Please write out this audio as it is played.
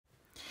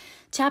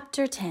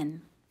Chapter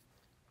 10.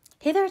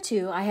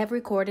 Hitherto I have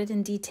recorded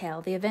in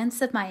detail the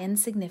events of my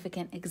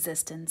insignificant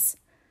existence.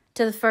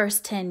 To the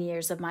first 10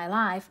 years of my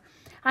life,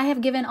 I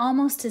have given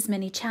almost as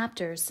many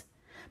chapters.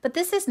 But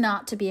this is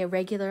not to be a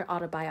regular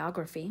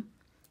autobiography.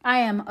 I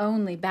am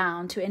only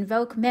bound to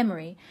invoke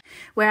memory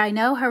where I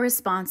know her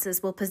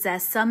responses will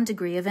possess some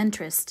degree of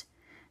interest.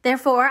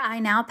 Therefore,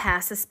 I now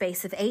pass a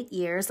space of 8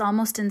 years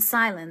almost in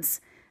silence.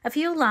 A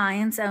few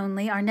lines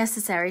only are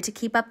necessary to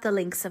keep up the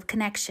links of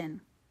connection.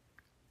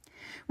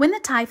 When the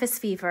typhus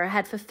fever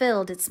had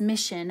fulfilled its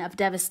mission of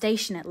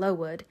devastation at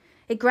Lowood,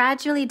 it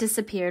gradually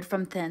disappeared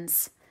from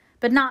thence,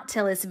 but not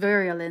till its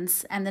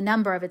virulence and the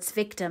number of its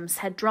victims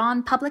had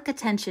drawn public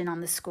attention on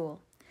the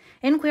school.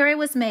 Inquiry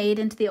was made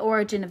into the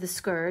origin of the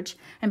scourge,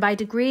 and by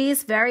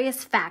degrees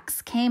various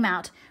facts came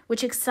out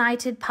which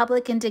excited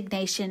public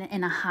indignation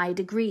in a high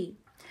degree.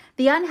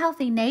 The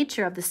unhealthy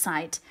nature of the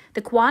site,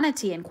 the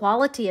quantity and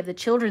quality of the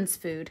children's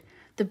food,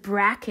 the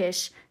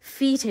brackish,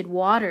 fetid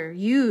water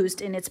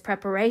used in its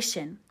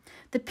preparation,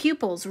 the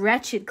pupils'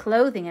 wretched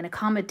clothing and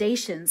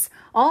accommodations,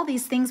 all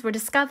these things were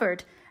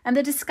discovered, and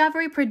the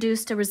discovery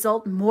produced a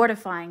result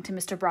mortifying to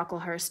Mr.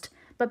 Brocklehurst,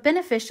 but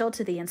beneficial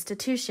to the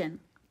institution.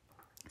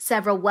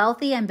 Several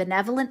wealthy and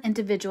benevolent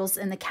individuals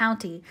in the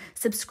county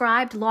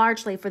subscribed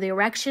largely for the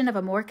erection of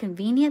a more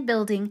convenient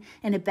building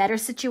in a better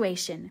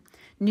situation.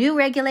 New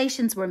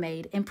regulations were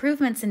made,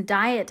 improvements in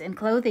diet and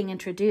clothing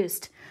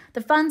introduced.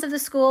 The funds of the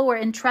school were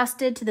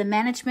entrusted to the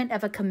management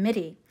of a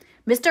committee.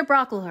 Mr.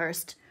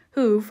 Brocklehurst,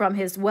 who, from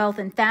his wealth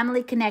and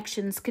family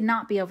connections, could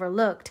not be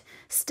overlooked,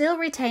 still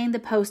retained the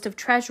post of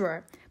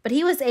treasurer, but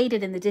he was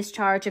aided in the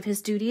discharge of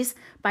his duties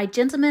by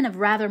gentlemen of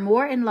rather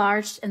more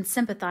enlarged and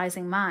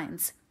sympathizing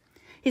minds.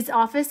 His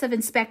office of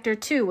inspector,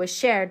 too, was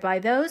shared by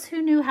those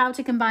who knew how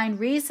to combine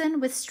reason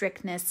with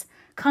strictness,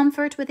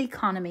 comfort with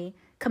economy,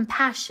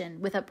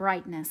 compassion with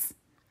uprightness.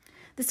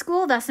 The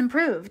school thus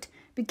improved,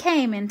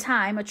 became in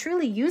time a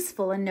truly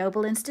useful and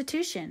noble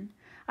institution.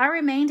 I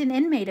remained an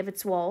inmate of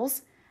its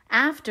walls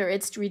after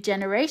its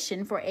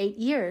regeneration for 8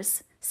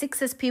 years,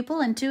 6 as pupil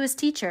and 2 as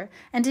teacher,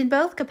 and in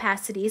both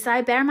capacities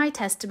I bear my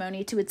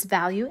testimony to its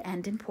value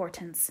and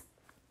importance.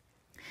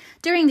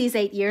 During these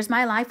 8 years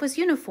my life was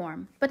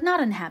uniform, but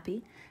not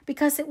unhappy,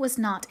 because it was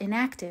not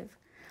inactive.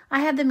 I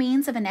had the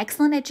means of an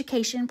excellent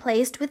education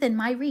placed within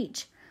my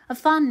reach, a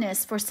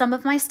fondness for some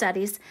of my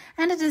studies,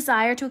 and a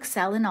desire to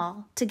excel in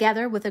all,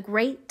 together with a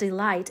great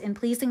delight in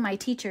pleasing my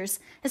teachers,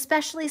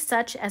 especially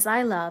such as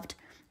I loved,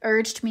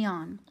 urged me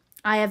on.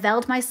 I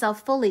availed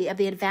myself fully of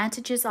the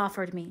advantages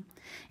offered me.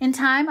 In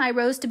time I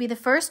rose to be the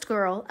first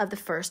girl of the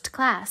first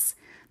class.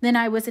 Then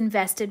I was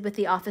invested with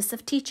the office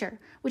of teacher,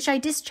 which I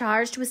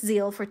discharged with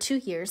zeal for 2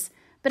 years,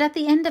 but at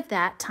the end of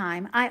that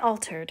time I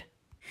altered.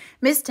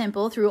 Miss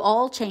Temple, through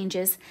all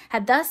changes,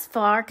 had thus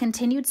far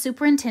continued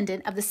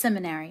superintendent of the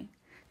seminary.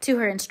 To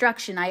her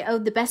instruction I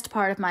owed the best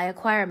part of my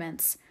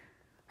acquirements.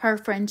 Her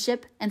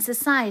friendship and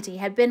society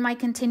had been my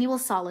continual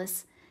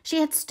solace. She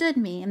had stood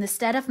me in the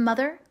stead of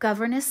mother,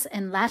 governess,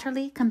 and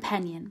latterly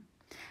companion.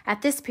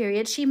 At this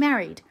period she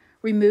married,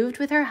 removed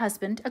with her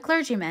husband, a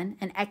clergyman,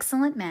 an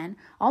excellent man,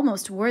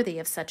 almost worthy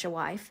of such a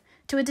wife,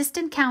 to a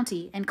distant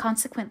county, and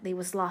consequently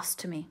was lost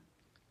to me.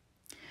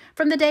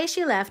 From the day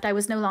she left, I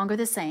was no longer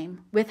the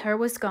same. With her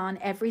was gone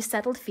every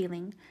settled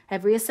feeling,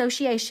 every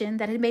association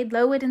that had made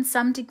Lowood in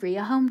some degree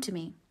a home to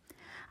me.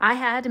 I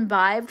had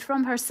imbibed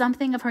from her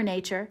something of her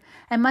nature,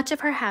 and much of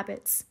her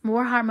habits,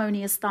 more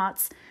harmonious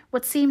thoughts,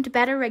 what seemed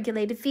better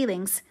regulated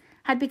feelings,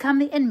 had become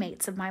the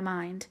inmates of my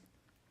mind.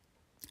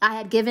 I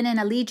had given an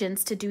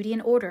allegiance to duty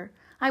and order.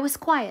 I was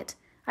quiet.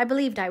 I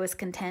believed I was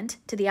content.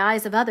 To the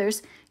eyes of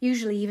others,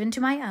 usually even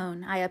to my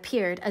own, I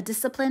appeared a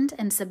disciplined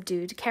and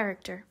subdued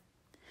character.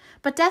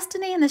 But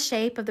destiny in the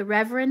shape of the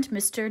Reverend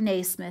Mr.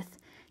 Naismith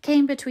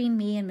came between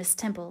me and Miss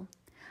Temple.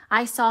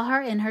 I saw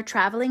her in her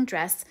traveling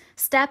dress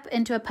step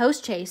into a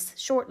post-chaise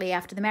shortly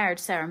after the marriage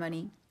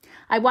ceremony.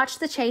 I watched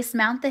the chaise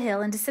mount the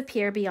hill and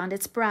disappear beyond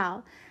its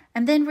brow,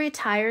 and then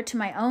retired to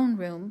my own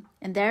room,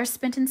 and there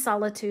spent in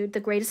solitude the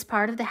greatest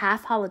part of the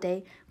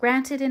half-holiday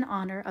granted in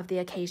honor of the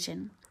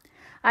occasion.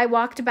 I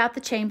walked about the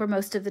chamber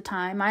most of the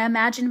time. I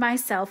imagined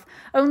myself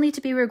only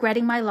to be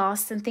regretting my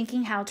loss and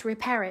thinking how to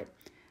repair it.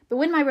 But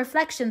when my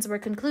reflections were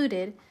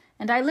concluded,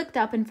 and I looked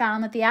up and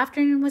found that the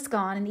afternoon was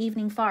gone and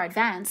evening far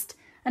advanced,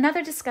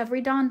 another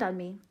discovery dawned on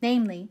me,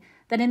 namely,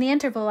 that in the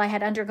interval I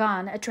had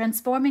undergone a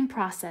transforming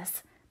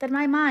process, that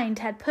my mind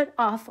had put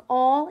off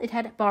all it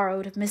had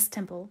borrowed of Miss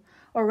Temple,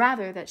 or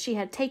rather that she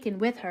had taken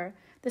with her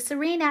the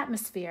serene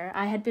atmosphere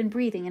I had been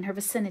breathing in her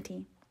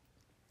vicinity,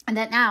 and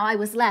that now I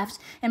was left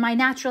in my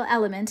natural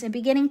element and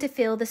beginning to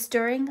feel the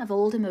stirring of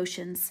old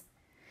emotions.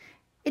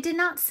 It did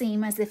not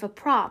seem as if a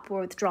prop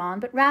were withdrawn,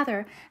 but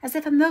rather as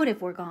if a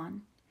motive were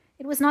gone.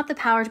 It was not the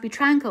power to be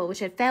tranquil which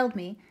had failed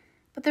me,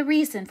 but the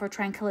reason for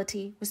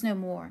tranquillity was no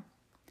more.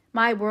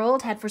 My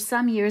world had for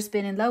some years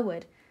been in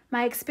Lowood.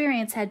 My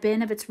experience had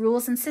been of its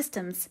rules and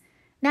systems.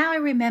 Now I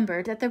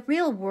remembered that the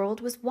real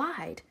world was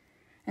wide,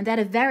 and that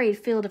a varied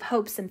field of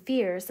hopes and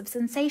fears, of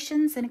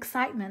sensations and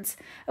excitements,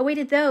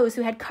 awaited those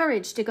who had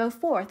courage to go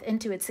forth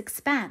into its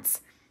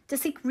expanse, to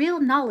seek real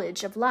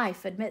knowledge of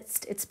life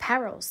amidst its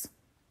perils.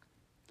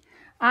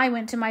 I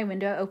went to my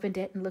window, opened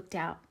it, and looked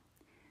out.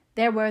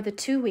 There were the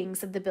two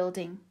wings of the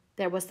building.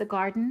 There was the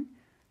garden.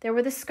 There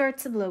were the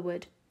skirts of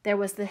Lowood. There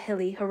was the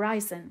hilly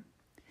horizon.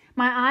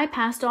 My eye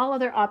passed all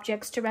other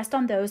objects to rest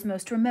on those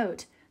most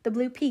remote, the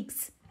blue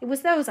peaks. It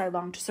was those I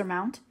longed to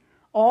surmount.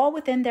 All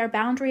within their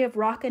boundary of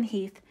rock and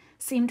heath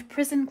seemed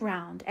prison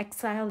ground,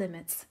 exile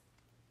limits.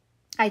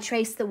 I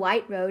traced the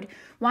white road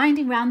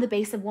winding round the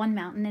base of one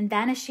mountain and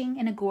vanishing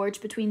in a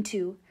gorge between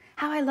two.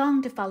 How I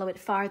longed to follow it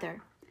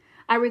farther.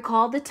 I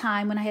recalled the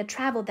time when I had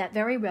traveled that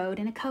very road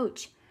in a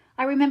coach.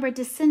 I remembered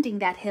descending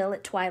that hill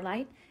at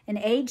twilight. An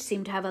age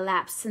seemed to have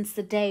elapsed since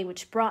the day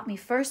which brought me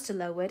first to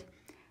Lowood,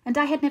 and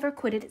I had never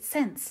quitted it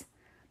since.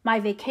 My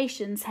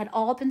vacations had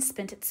all been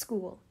spent at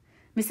school.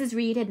 Mrs.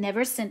 Reed had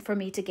never sent for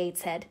me to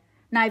Gateshead.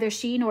 Neither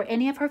she nor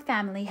any of her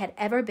family had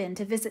ever been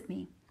to visit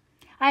me.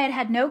 I had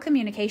had no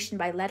communication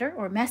by letter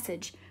or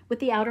message with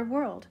the outer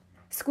world.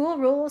 School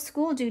rules,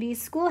 school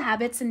duties, school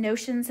habits and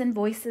notions and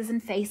voices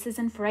and faces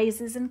and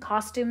phrases and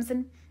costumes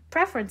and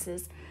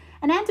preferences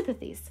and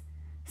antipathies.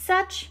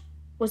 Such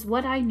was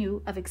what I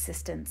knew of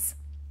existence.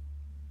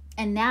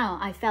 And now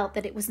I felt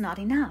that it was not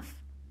enough.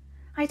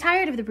 I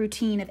tired of the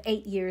routine of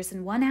 8 years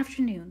and one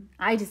afternoon.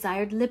 I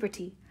desired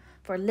liberty.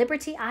 For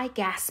liberty I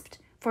gasped.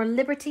 For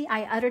liberty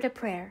I uttered a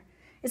prayer.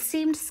 It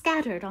seemed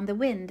scattered on the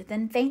wind,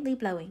 then faintly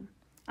blowing.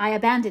 I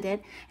abandoned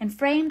it and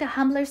framed a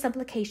humbler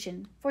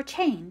supplication for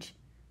change,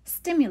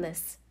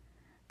 stimulus.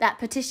 That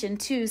petition,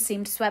 too,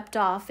 seemed swept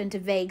off into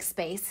vague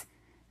space.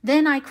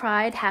 Then I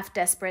cried, half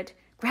desperate,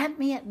 "Grant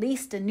me at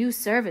least a new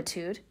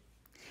servitude."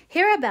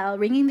 Here a bell,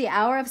 ringing the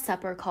hour of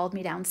supper, called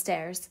me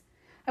downstairs.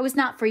 I was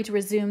not free to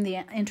resume the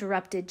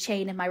interrupted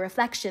chain of my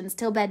reflections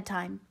till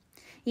bedtime.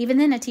 Even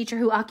then, a teacher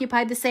who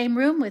occupied the same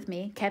room with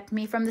me kept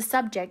me from the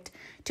subject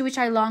to which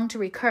I longed to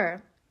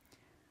recur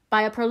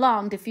by a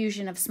prolonged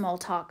diffusion of small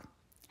talk.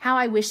 How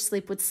I wished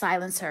sleep would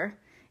silence her.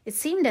 It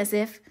seemed as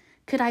if,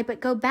 could I but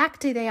go back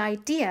to the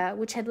idea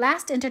which had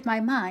last entered my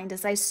mind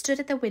as I stood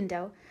at the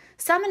window,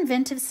 some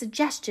inventive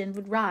suggestion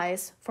would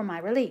rise for my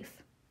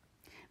relief.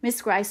 Miss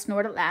Grice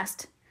snored at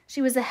last.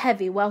 She was a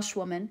heavy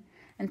Welshwoman.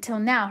 Until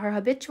now her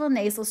habitual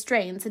nasal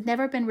strains had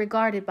never been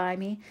regarded by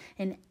me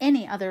in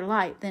any other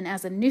light than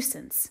as a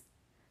nuisance.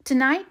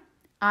 Tonight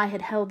I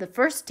had held the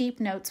first deep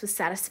notes with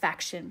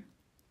satisfaction.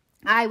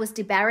 I was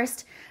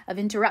debarrassed of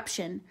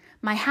interruption.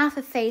 My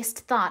half-effaced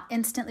thought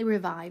instantly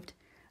revived.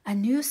 A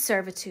new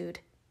servitude.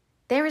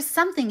 There is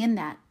something in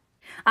that.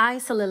 I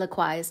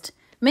soliloquized.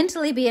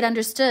 Mentally, be it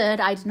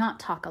understood, I did not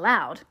talk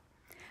aloud.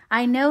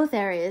 I know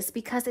there is,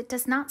 because it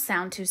does not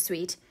sound too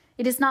sweet.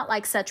 It is not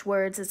like such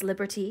words as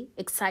liberty,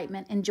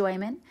 excitement,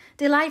 enjoyment,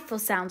 delightful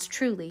sounds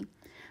truly,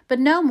 but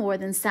no more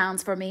than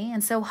sounds for me,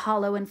 and so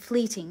hollow and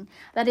fleeting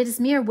that it is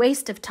mere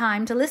waste of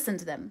time to listen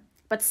to them.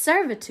 But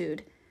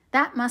servitude,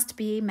 that must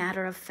be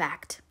matter of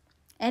fact.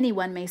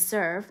 Anyone may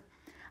serve.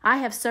 I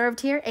have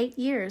served here 8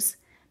 years.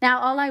 Now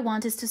all I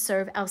want is to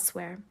serve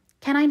elsewhere.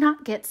 Can I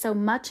not get so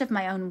much of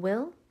my own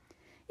will?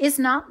 Is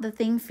not the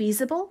thing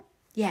feasible?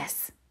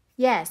 Yes,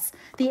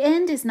 the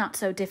end is not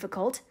so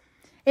difficult.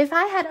 If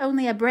I had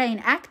only a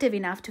brain active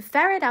enough to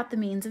ferret out the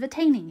means of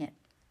attaining it.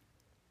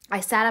 I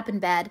sat up in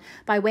bed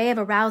by way of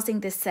arousing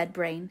this said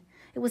brain.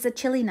 It was a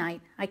chilly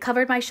night. I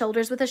covered my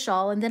shoulders with a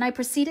shawl, and then I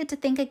proceeded to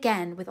think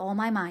again with all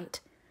my might.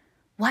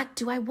 What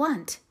do I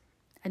want?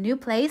 A new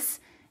place,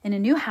 in a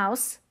new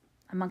house,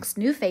 amongst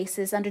new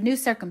faces, under new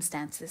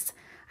circumstances.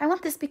 I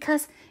want this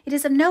because it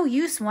is of no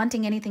use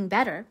wanting anything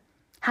better.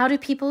 How do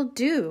people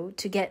do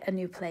to get a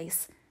new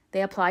place?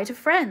 They apply to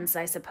friends,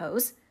 I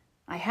suppose.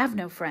 I have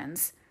no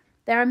friends.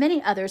 There are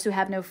many others who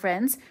have no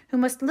friends, who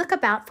must look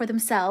about for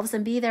themselves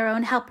and be their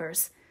own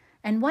helpers.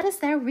 And what is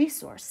their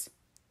resource?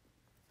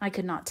 I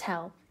could not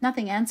tell.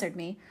 Nothing answered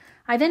me.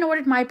 I then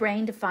ordered my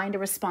brain to find a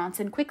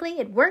response, and quickly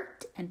it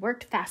worked and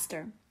worked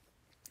faster.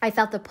 I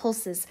felt the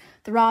pulses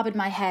throb in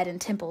my head and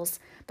temples,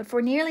 but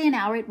for nearly an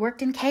hour it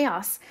worked in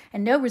chaos,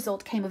 and no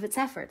result came of its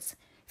efforts.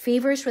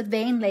 Feverish with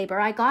vain labor,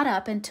 I got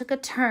up and took a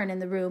turn in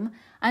the room,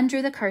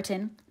 undrew the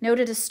curtain,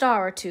 noted a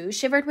star or two,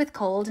 shivered with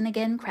cold, and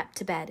again crept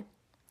to bed.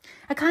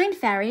 A kind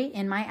fairy,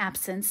 in my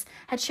absence,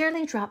 had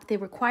surely dropped the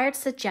required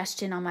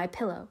suggestion on my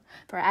pillow,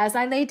 for as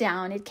I lay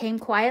down it came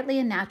quietly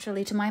and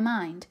naturally to my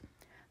mind.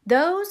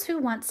 Those who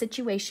want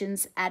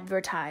situations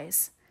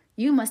advertise.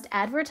 You must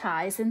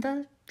advertise in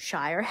the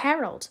Shire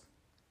Herald.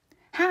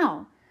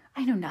 How?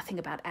 I know nothing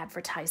about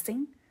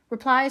advertising.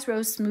 Replies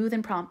rose smooth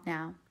and prompt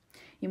now.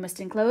 You must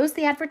enclose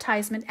the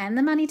advertisement and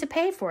the money to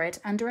pay for it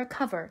under a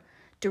cover,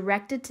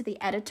 directed to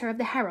the editor of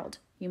the Herald.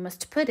 You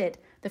must put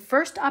it, the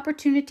first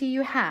opportunity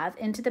you have,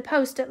 into the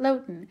post at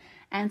Loughton.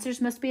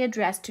 Answers must be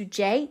addressed to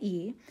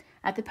J.E.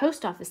 at the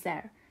post office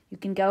there. You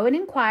can go and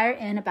inquire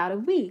in about a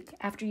week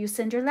after you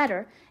send your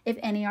letter, if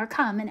any are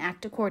come, and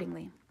act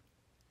accordingly.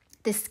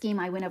 This scheme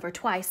I went over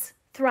twice,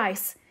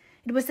 thrice.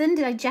 It was then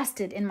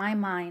digested in my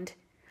mind.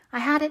 I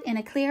had it in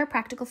a clear,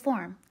 practical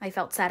form. I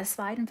felt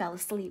satisfied and fell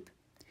asleep.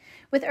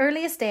 With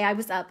earliest day I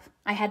was up.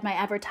 I had my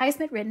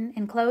advertisement written,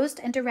 enclosed,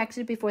 and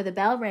directed before the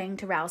bell rang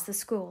to rouse the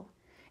school.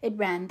 It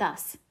ran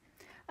thus: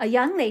 "A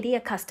young lady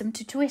accustomed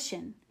to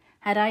tuition.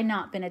 Had I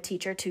not been a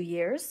teacher 2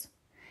 years?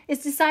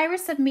 Is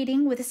desirous of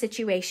meeting with a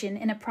situation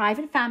in a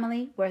private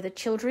family where the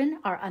children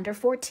are under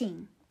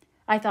 14.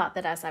 I thought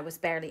that as I was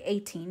barely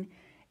 18,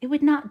 it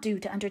would not do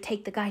to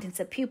undertake the guidance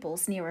of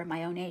pupils nearer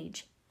my own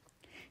age.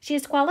 She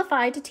is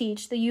qualified to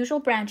teach the usual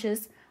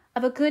branches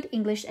of a good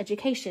English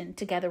education,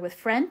 together with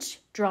French,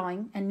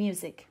 drawing, and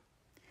music."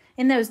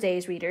 In those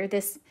days, reader,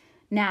 this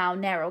now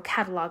narrow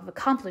catalogue of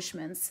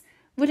accomplishments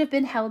would have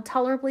been held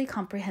tolerably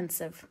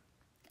comprehensive.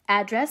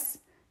 Address: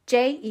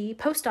 J.E.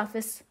 Post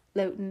Office,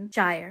 Loughton,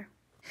 Shire.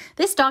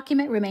 This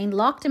document remained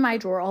locked in my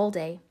drawer all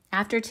day.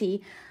 After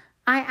tea,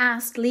 I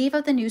asked leave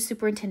of the new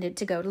superintendent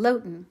to go to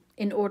Loughton,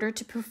 in order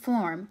to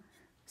perform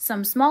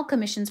some small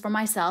commissions for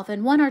myself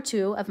and 1 or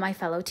 2 of my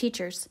fellow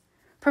teachers.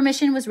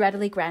 Permission was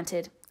readily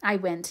granted. I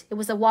went. It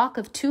was a walk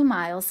of 2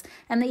 miles,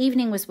 and the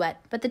evening was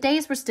wet, but the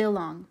days were still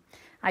long.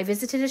 I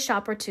visited a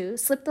shop or 2,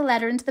 slipped the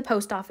letter into the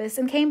post office,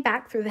 and came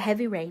back through the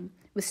heavy rain,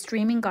 with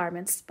streaming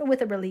garments, but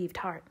with a relieved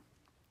heart.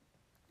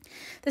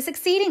 The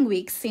succeeding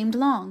weeks seemed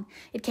long.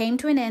 It came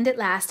to an end at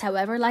last,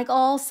 however, like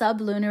all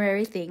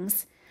sublunary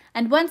things,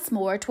 and once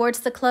more, towards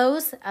the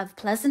close of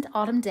pleasant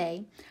autumn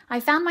day, I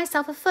found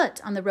myself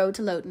afoot on the road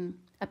to Loughton.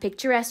 A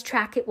picturesque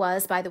track it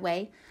was, by the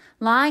way,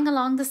 lying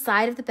along the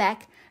side of the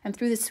beck and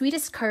through the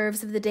sweetest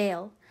curves of the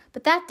dale.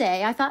 But that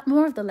day I thought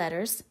more of the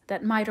letters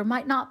that might or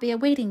might not be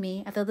awaiting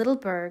me at the little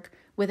burg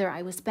whither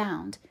I was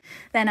bound,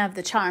 than of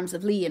the charms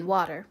of lea and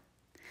water.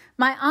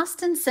 My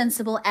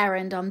ostensible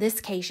errand on this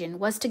occasion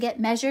was to get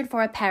measured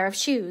for a pair of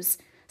shoes,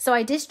 so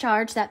I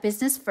discharged that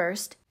business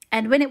first,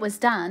 and when it was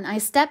done, I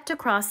stepped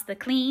across the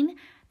clean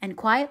and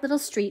quiet little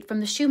street from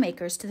the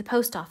shoemaker's to the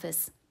post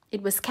office.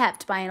 It was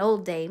kept by an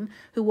old dame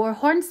who wore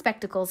horn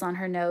spectacles on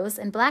her nose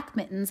and black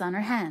mittens on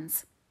her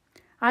hands.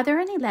 "Are there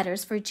any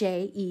letters for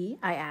J.E.?"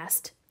 I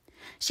asked.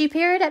 She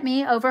peered at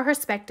me over her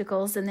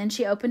spectacles, and then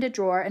she opened a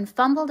drawer and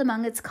fumbled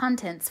among its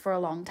contents for a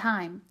long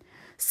time.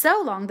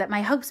 So long that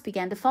my hopes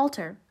began to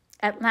falter.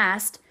 At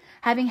last,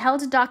 having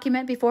held a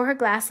document before her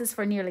glasses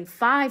for nearly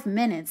 5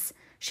 minutes,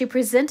 she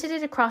presented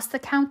it across the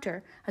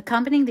counter,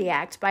 accompanying the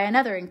act by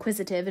another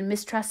inquisitive and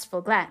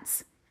mistrustful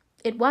glance.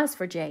 It was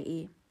for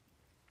J.E.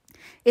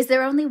 "Is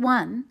there only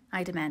one?"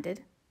 I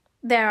demanded.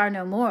 "There are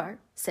no more,"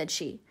 said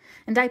she,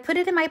 and I put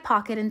it in my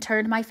pocket and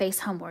turned my face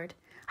homeward.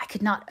 I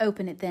could not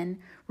open it then.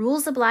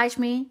 Rules obliged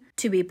me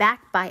to be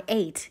back by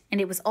 8,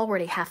 and it was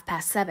already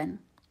 7:30.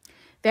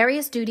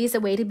 Various duties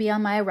awaited me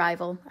on my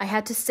arrival. I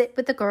had to sit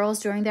with the girls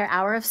during their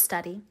hour of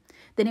study.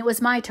 Then it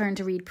was my turn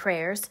to read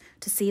prayers,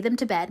 to see them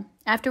to bed.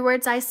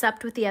 Afterwards I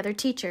supped with the other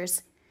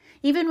teachers.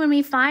 Even when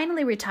we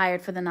finally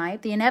retired for the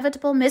night, the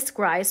inevitable Miss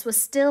Gryce was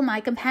still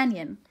my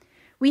companion.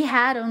 We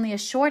had only a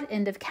short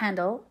end of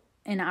candle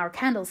in our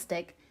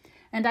candlestick,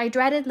 and I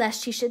dreaded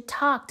lest she should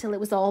talk till it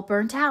was all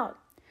burnt out.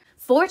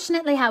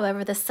 Fortunately,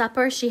 however, the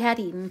supper she had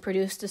eaten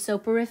produced a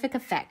soporific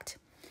effect.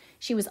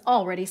 She was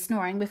already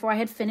snoring before I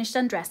had finished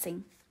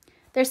undressing.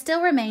 There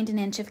still remained an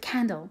inch of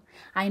candle.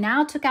 I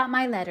now took out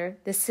my letter.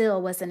 The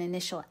seal was an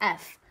initial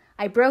F.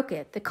 I broke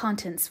it. The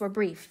contents were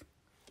brief.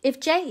 "If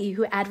J.E.,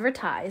 who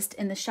advertised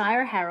in the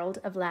Shire Herald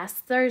of last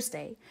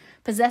Thursday,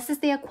 possesses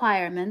the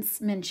acquirements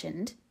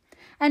mentioned,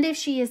 and if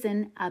she is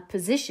in a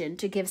position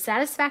to give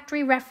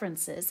satisfactory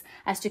references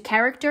as to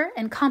character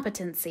and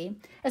competency,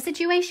 a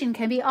situation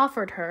can be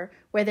offered her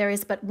where there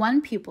is but 1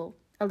 pupil,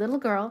 a little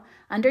girl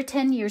under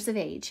 10 years of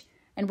age,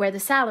 and where the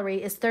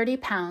salary is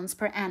 £30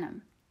 per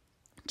annum.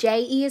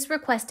 J.E. is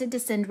requested to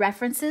send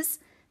references,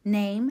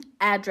 name,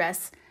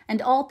 address,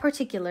 and all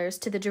particulars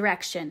to the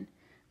direction,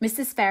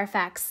 Mrs.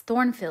 Fairfax,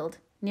 Thornfield,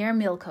 near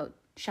Millcote,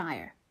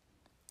 Shire."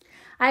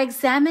 I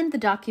examined the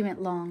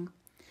document long.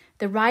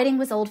 The writing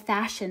was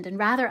old-fashioned and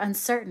rather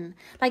uncertain,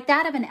 like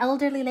that of an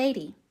elderly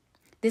lady.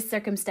 This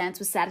circumstance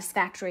was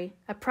satisfactory.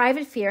 A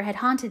private fear had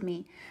haunted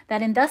me,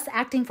 that in thus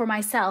acting for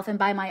myself and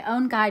by my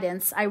own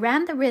guidance, I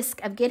ran the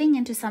risk of getting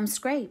into some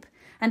scrape,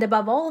 and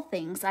above all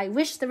things, I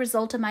wished the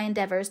result of my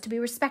endeavours to be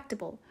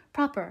respectable,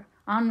 proper,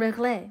 en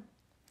règle.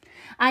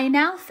 I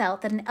now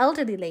felt that an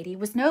elderly lady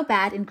was no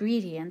bad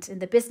ingredient in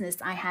the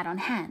business I had on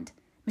hand.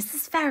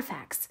 Mrs.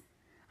 Fairfax.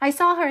 I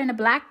saw her in a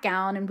black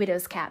gown and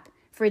widow's cap,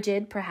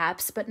 frigid,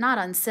 perhaps, but not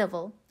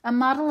uncivil, a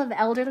model of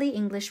elderly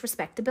English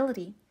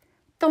respectability.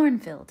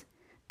 Thornfield.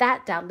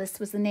 That, doubtless,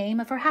 was the name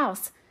of her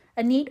house,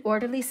 a neat,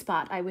 orderly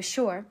spot, I was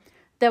sure,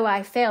 though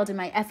I failed in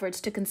my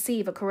efforts to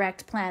conceive a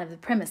correct plan of the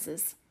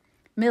premises.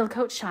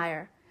 Millcote,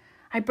 Shire.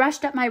 I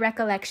brushed up my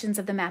recollections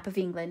of the map of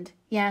England.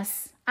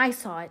 Yes, I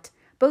saw it,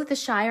 both the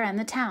shire and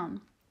the town.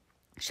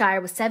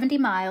 Shire was 70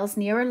 miles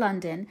nearer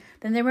London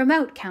than the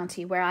remote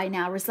county where I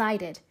now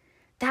resided.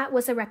 That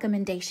was a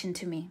recommendation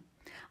to me.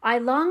 I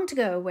longed to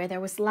go where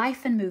there was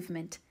life and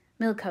movement.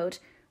 Millcote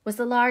was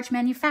a large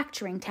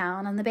manufacturing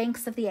town on the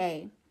banks of the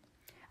Eyre.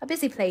 A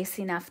busy place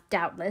enough,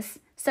 doubtless,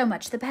 so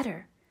much the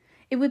better.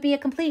 It would be a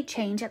complete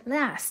change at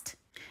last.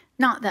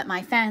 Not that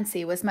my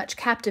fancy was much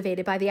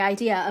captivated by the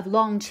idea of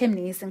long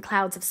chimneys and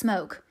clouds of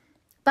smoke.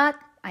 But,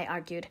 I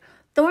argued,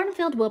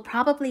 Thornfield will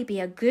probably be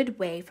a good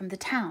way from the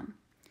town.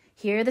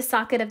 Here the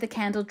socket of the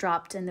candle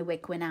dropped and the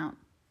wick went out.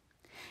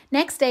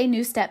 Next day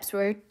new steps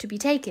were to be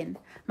taken.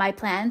 My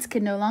plans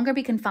could no longer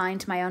be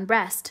confined to my own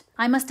breast.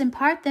 I must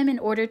impart them in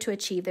order to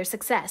achieve their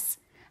success.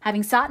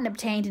 Having sought and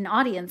obtained an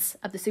audience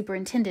of the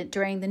superintendent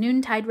during the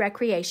noontide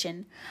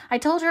recreation, I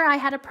told her I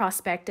had a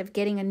prospect of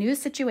getting a new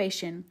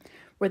situation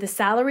where the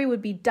salary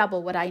would be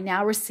double what I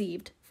now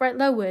received, for at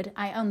Lowood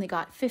I only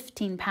got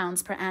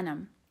 £15 per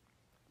annum,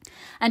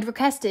 and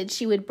requested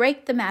she would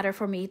break the matter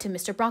for me to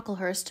Mr.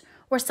 Brocklehurst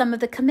or some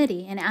of the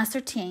committee and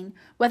ascertain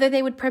whether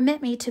they would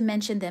permit me to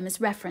mention them as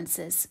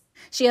references.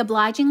 She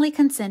obligingly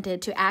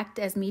consented to act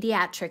as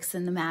mediatrix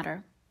in the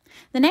matter.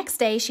 The next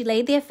day she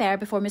laid the affair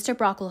before Mr.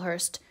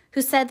 Brocklehurst,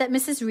 who said that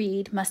Mrs.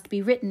 Reed must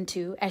be written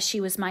to, as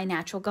she was my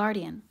natural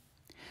guardian.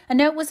 A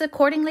note was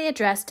accordingly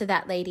addressed to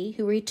that lady,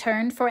 who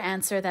returned for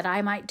answer that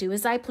I might do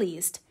as I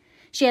pleased.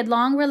 She had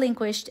long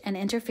relinquished an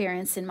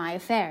interference in my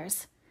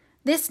affairs.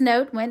 This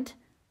note went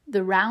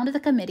the round of the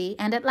committee,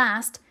 and at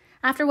last,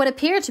 after what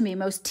appeared to me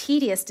most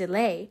tedious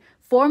delay,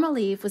 formal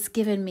leave was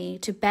given me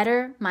to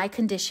better my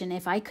condition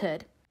if I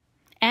could,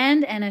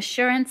 and an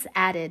assurance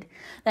added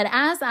that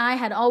as I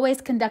had always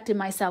conducted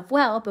myself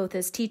well, both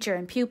as teacher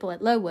and pupil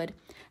at Lowood,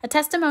 a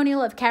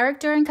testimonial of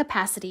character and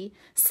capacity,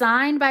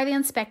 signed by the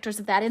inspectors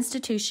of that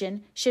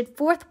institution, should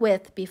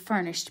forthwith be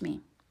furnished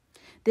me.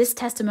 This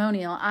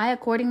testimonial I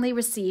accordingly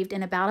received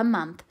in about a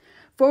month,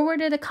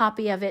 forwarded a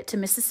copy of it to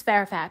Mrs.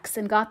 Fairfax,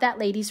 and got that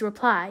lady's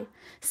reply,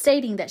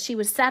 stating that she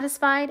was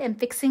satisfied and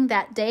fixing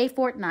that day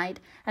fortnight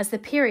as the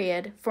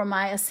period for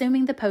my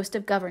assuming the post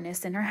of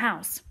governess in her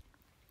house.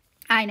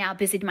 I now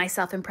busied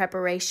myself in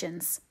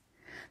preparations.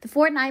 The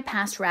fortnight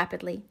passed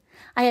rapidly.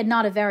 I had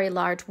not a very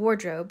large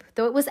wardrobe,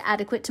 though it was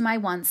adequate to my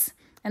wants,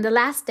 and the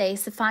last day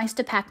sufficed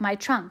to pack my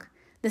trunk,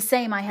 the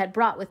same I had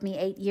brought with me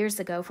 8 years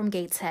ago from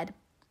Gateshead.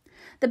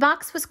 The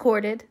box was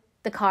corded,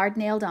 the card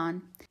nailed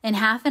on. In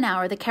half an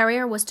hour the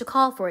carrier was to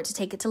call for it to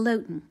take it to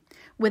Loughton,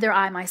 whither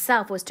I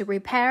myself was to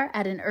repair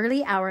at an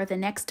early hour the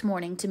next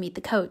morning to meet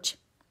the coach.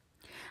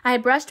 I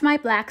had brushed my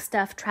black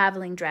stuff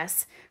travelling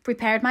dress,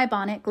 prepared my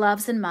bonnet,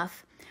 gloves, and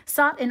muff,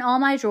 sought in all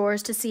my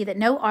drawers to see that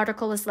no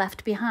article was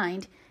left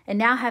behind, and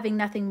now having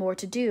nothing more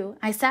to do,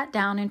 I sat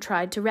down and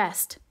tried to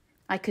rest.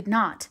 I could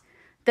not,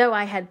 though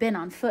I had been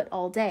on foot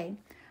all day.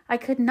 I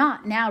could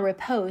not now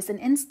repose an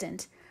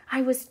instant.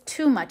 I was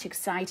too much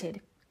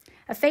excited.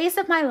 A phase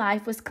of my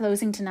life was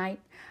closing tonight,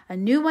 a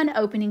new one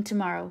opening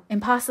tomorrow.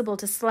 Impossible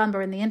to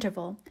slumber in the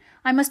interval.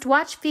 I must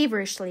watch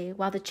feverishly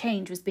while the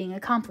change was being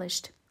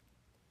accomplished.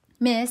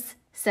 "Miss,"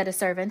 said a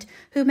servant,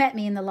 who met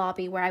me in the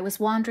lobby where I was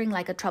wandering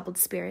like a troubled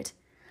spirit,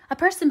 "a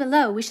person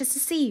below wishes to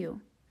see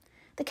you."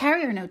 The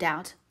carrier, no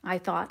doubt, I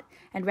thought,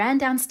 and ran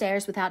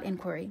downstairs without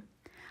inquiry.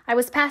 I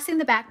was passing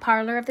the back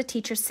parlor of the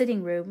teacher's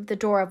sitting-room, the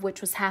door of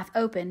which was half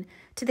open,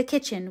 to the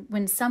kitchen,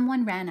 when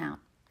someone ran out.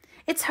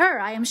 "It's her,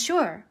 I am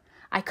sure.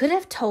 I could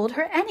have told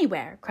her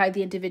anywhere," cried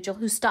the individual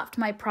who stopped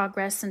my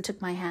progress and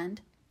took my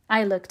hand.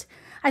 I looked.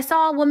 I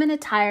saw a woman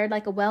attired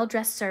like a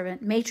well-dressed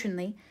servant,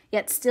 matronly,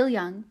 yet still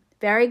young,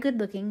 very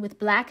good-looking, with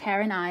black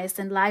hair and eyes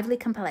and lively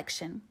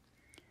complexion.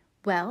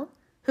 "Well,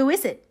 who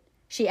is it?"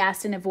 she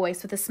asked in a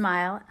voice with a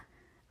smile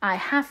I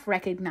half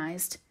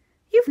recognized.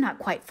 "You've not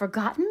quite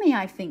forgotten me,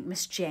 I think,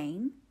 Miss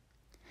Jane."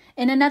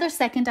 In another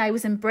second I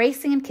was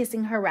embracing and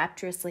kissing her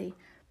rapturously.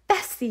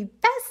 "Bessie,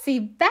 Bessie,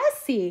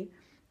 Bessie!"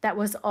 That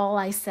was all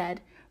I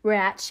said,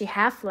 whereat she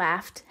half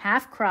laughed,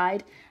 half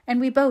cried, and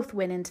we both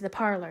went into the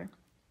parlor.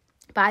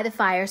 By the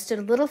fire stood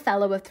a little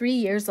fellow of 3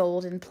 years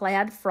old in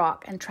plaid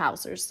frock and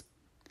trousers.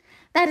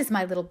 "That is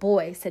my little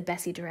boy," said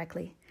Bessie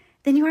directly.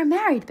 "Then you are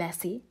married,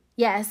 Bessie?"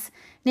 "Yes,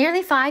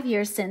 nearly 5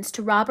 years since,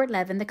 to Robert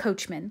Levin, the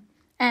coachman.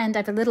 And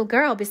I've a little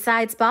girl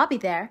besides Bobby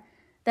there,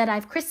 that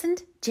I've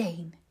christened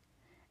Jane."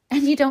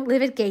 "And you don't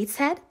live at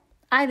Gateshead?"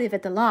 "I live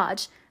at the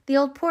lodge. The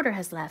old porter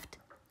has left."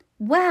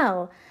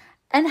 "Well,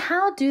 and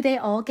how do they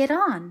all get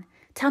on?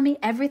 Tell me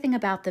everything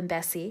about them,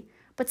 Bessie.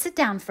 But sit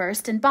down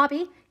first, and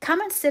Bobby,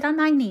 come and sit on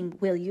my knee,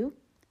 will you?"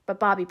 But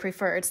Bobby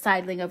preferred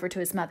sidling over to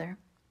his mother.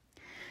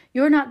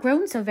 "You're not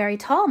grown so very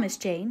tall, Miss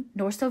Jane,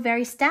 nor so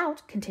very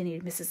stout,"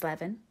 continued Mrs.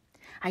 Levin.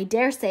 "I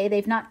dare say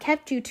they've not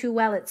kept you too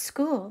well at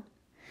school.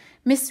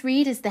 Miss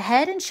Reed is the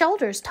head and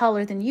shoulders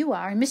taller than you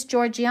are, and Miss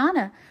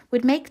Georgiana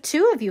would make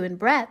 2 of you in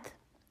breadth."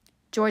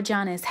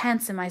 "Georgiana is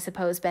handsome, I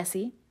suppose,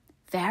 Bessie?"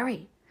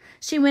 "Very.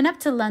 She went up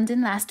to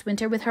London last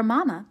winter with her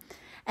mamma,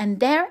 and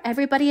there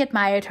everybody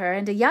admired her,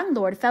 and a young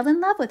lord fell in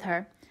love with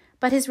her.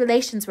 But his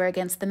relations were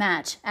against the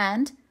match,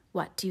 and,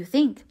 what do you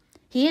think?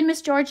 He and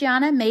Miss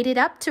Georgiana made it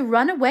up to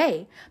run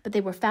away, but they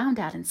were found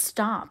out and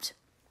stopped.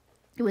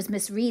 It was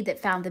Miss Reed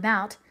that found them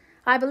out.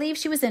 I believe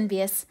she was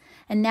envious,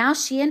 and now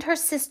she and her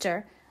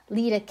sister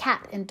lead a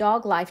cat and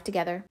dog life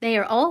together. They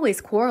are always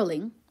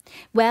quarreling.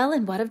 Well,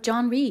 and what of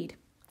John Reed?"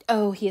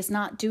 "Oh, he is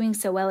not doing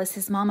so well as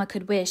his mamma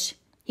could wish.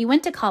 He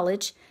went to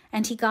college,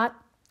 and he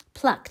got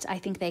plucked, I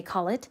think they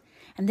call it,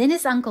 And then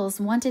his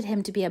uncles wanted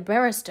him to be a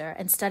barrister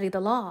and study the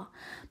law.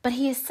 But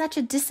he is such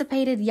a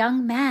dissipated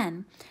young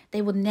man.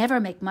 They will never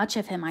make much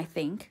of him, I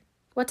think.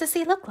 What does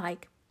he look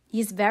like?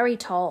 He's very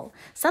tall.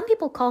 Some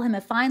people call him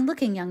a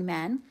fine-looking young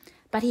man,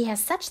 but he has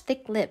such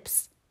thick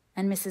lips.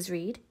 And Mrs.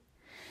 Reed?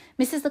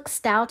 Mrs. looks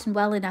stout and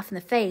well enough in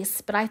the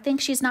face, but I think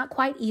she's not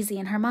quite easy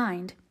in her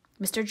mind.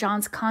 Mr.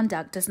 John's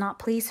conduct does not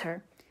please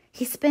her.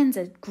 He spends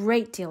a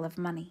great deal of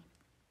money.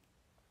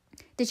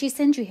 Did she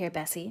send you here,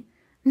 Bessie?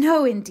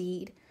 No,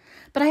 indeed.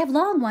 But I have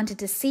long wanted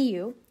to see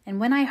you, and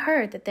when I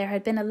heard that there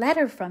had been a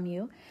letter from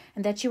you,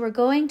 and that you were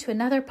going to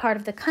another part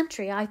of the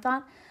country, I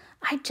thought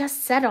I'd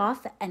just set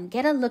off and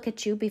get a look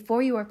at you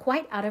before you are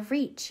quite out of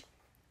reach.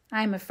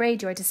 I am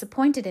afraid you are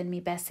disappointed in me,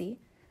 Bessie.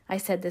 I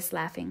said this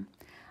laughing.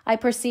 I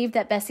perceived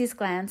that Bessie's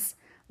glance,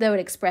 though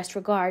it expressed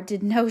regard,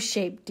 did no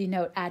shape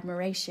denote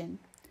admiration.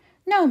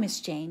 No,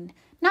 Miss Jane,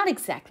 not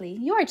exactly.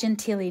 You are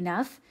genteel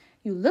enough.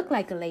 You look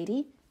like a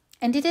lady,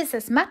 and it is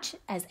as much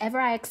as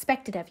ever I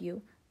expected of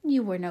you.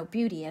 You were no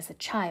beauty as a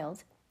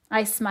child.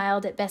 I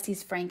smiled at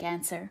Bessie's frank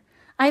answer.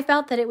 I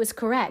felt that it was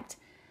correct,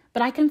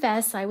 but I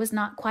confess I was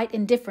not quite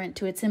indifferent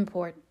to its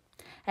import.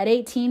 At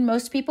 18,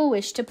 most people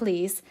wish to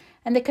please,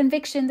 and the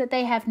conviction that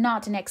they have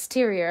not an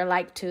exterior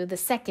like to the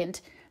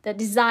second, that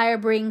desire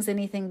brings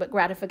anything but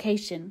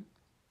gratification.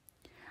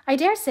 I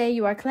dare say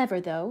you are clever,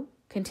 though,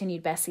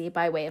 continued Bessie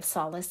by way of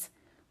solace.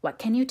 What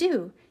can you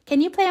do? Can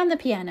you play on the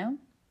piano?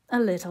 A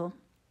little.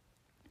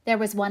 There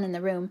was one in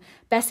the room.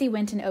 Bessie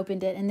went and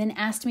opened it, and then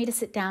asked me to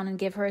sit down and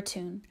give her a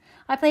tune.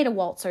 I played a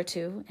waltz or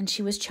two, and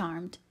she was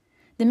charmed.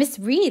 The Miss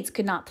Reeds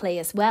could not play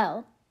as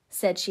well,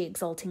 said she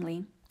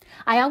exultingly.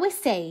 I always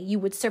say you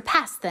would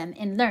surpass them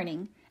in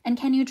learning. And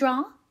can you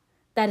draw?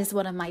 That is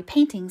one of my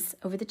paintings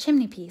over the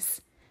chimney-piece.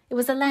 It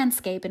was a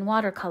landscape in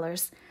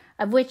water-colors,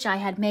 of which I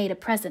had made a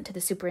present to the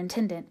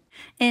superintendent,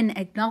 in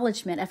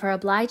acknowledgment of her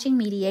obliging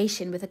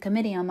mediation with a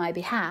committee on my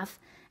behalf,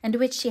 and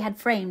which she had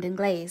framed and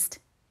glazed.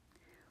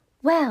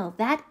 Well,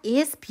 that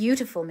is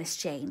beautiful, Miss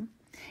Jane.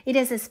 It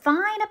is as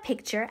fine a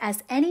picture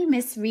as any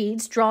Miss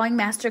Reed's drawing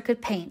master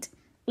could paint,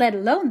 let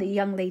alone the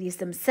young ladies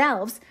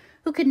themselves,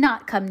 who could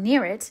not come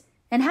near it.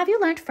 And have you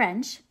learnt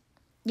French?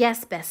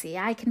 Yes, Bessie,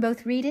 I can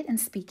both read it and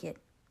speak it.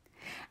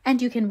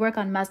 And you can work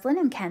on muslin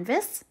and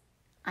canvas?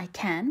 I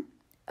can.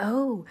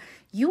 Oh,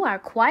 you are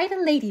quite a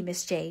lady,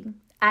 Miss Jane.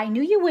 I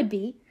knew you would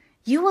be.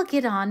 You will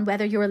get on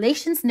whether your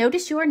relations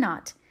notice you or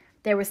not.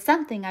 There was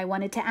something I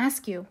wanted to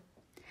ask you.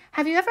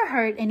 Have you ever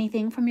heard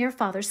anything from your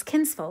father's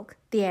kinsfolk,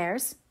 the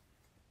Eyres?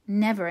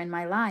 Never in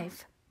my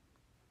life.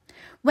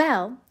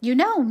 Well, you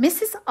know,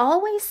 Mrs.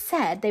 always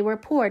said they were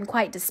poor and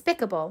quite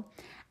despicable.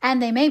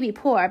 And they may be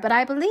poor, but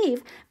I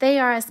believe they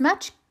are as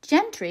much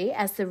gentry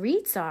as the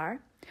Reeds are.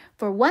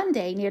 For one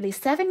day, nearly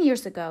 7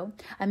 years ago,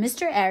 a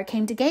Mr. Eyre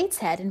came to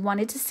Gateshead and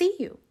wanted to see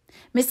you.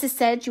 Mrs.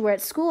 said you were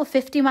at school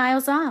 50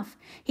 miles off.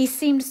 He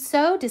seemed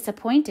so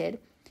disappointed,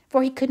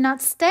 for he could not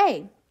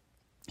stay.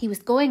 He was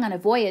going on a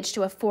voyage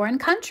to a foreign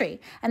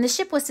country, and the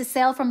ship was to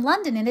sail from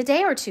London in a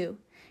day or two.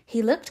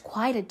 He looked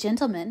quite a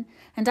gentleman,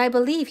 and I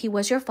believe he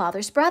was your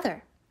father's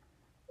brother.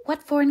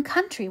 What foreign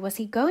country was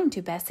he going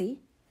to, Bessie?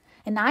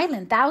 An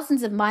island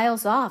thousands of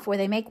miles off where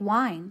they make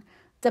wine.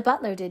 The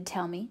butler did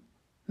tell me.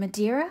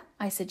 Madeira?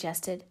 I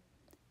suggested.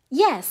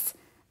 Yes,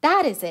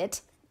 that is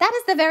it. That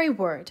is the very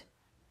word.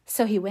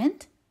 So he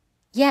went?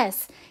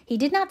 Yes, he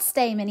did not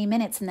stay many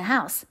minutes in the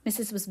house.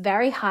 Mrs. was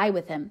very high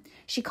with him.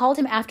 She called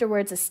him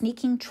afterwards a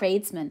sneaking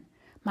tradesman.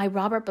 My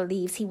Robert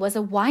believes he was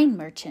a wine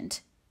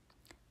merchant.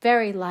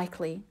 Very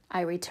likely,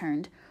 I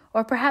returned,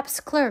 or perhaps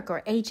clerk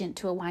or agent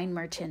to a wine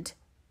merchant.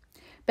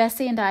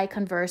 Bessie and I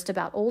conversed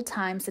about old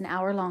times an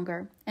hour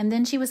longer, and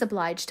then she was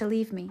obliged to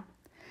leave me.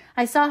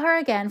 I saw her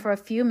again for a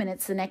few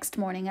minutes the next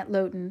morning at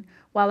Loughton,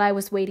 while I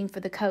was waiting for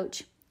the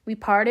coach. We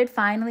parted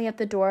finally at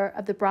the door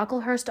of the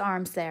Brocklehurst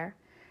Arms there.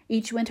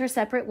 Each went her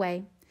separate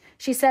way.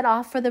 She set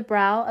off for the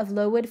brow of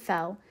Lowood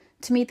Fell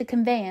to meet the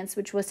conveyance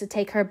which was to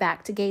take her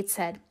back to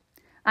Gateshead.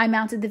 I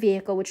mounted the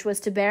vehicle which was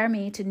to bear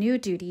me to new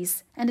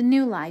duties and a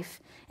new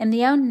life in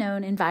the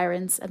unknown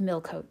environs of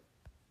Millcote.